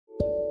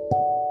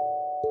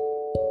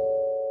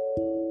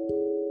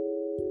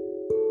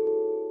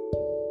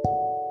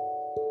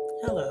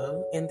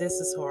and this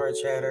is Horror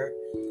Chatter.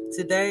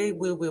 Today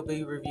we will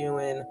be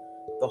reviewing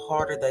The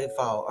Harder They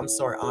Fall. I'm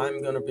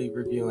going to be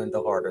reviewing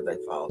The Harder They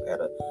Fall.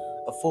 Had a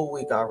full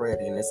week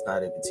already, and it's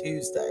not even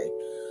Tuesday.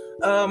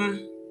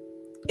 Um,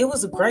 it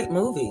was a great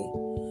movie.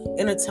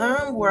 In a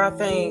time where I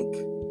think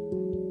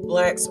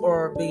blacks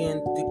are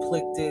being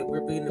depicted,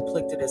 we're being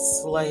depicted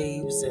as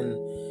slaves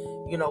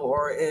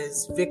or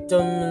as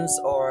victims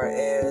or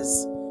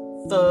as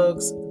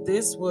thugs.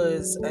 This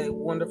was a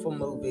wonderful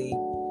movie,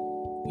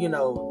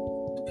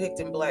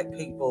 depicting black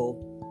people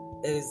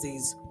as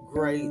these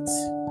great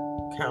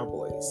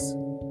cowboys.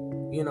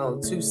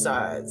 Two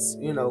sides.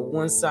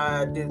 One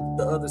side did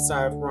the other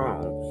side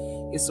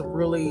wrong. It's a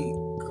really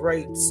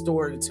great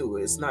story to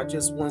it. It's not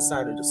just one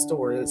side of the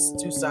story, it's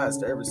two sides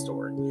to every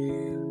story.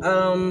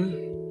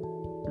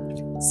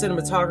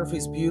 Cinematography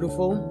is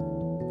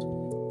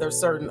beautiful. There's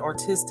certain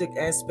artistic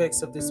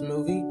aspects of this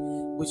movie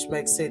which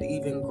makes it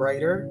even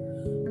greater.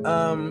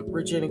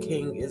 Regina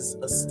King is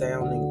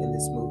astounding in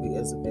this movie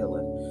as a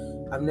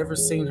villain. I've never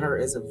seen her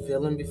as a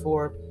villain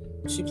before.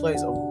 She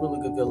plays a really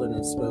good villain in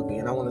this movie,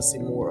 and I want to see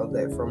more of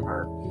that from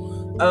her.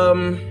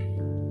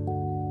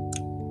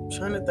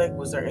 Trying to think,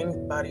 was there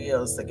anybody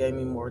else that gave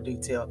me more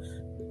detail?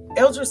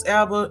 Idris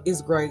Elba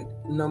is great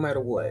no matter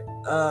what.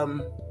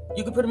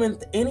 You can put him in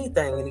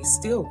anything, and he's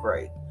still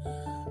great.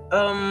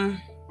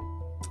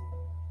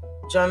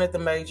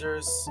 Jonathan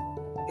Majors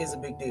is a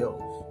big deal,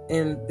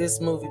 and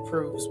this movie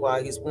proves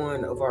why he's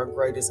one of our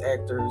greatest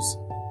actors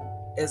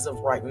as of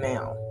right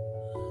now.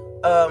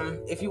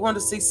 If you want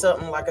to see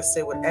something, like I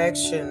said, with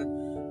action,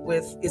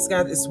 it's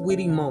got its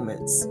witty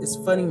moments, its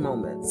funny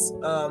moments,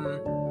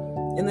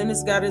 and then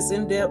it's got its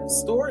in-depth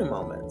story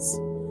moments.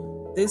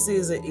 This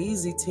is an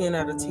easy 10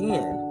 out of 10,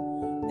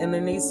 and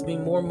there needs to be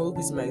more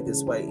movies made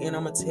this way. And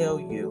I'm gonna tell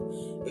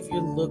you, if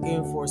you're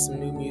looking for some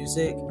new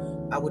music,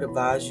 I would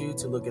advise you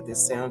to look at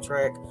this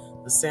soundtrack.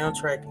 The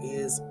soundtrack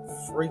is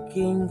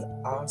freaking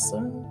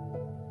awesome,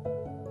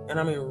 and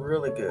I mean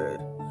really good.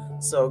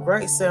 So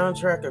great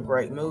soundtrack, a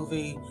great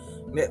movie.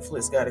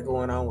 Netflix got it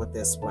going on with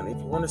this one. If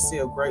you want to see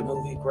a great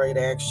movie, great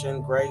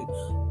action, great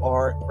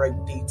art, great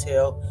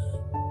detail,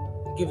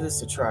 give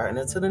this a try. And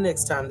until the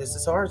next time, this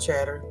is Horror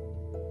Chatter.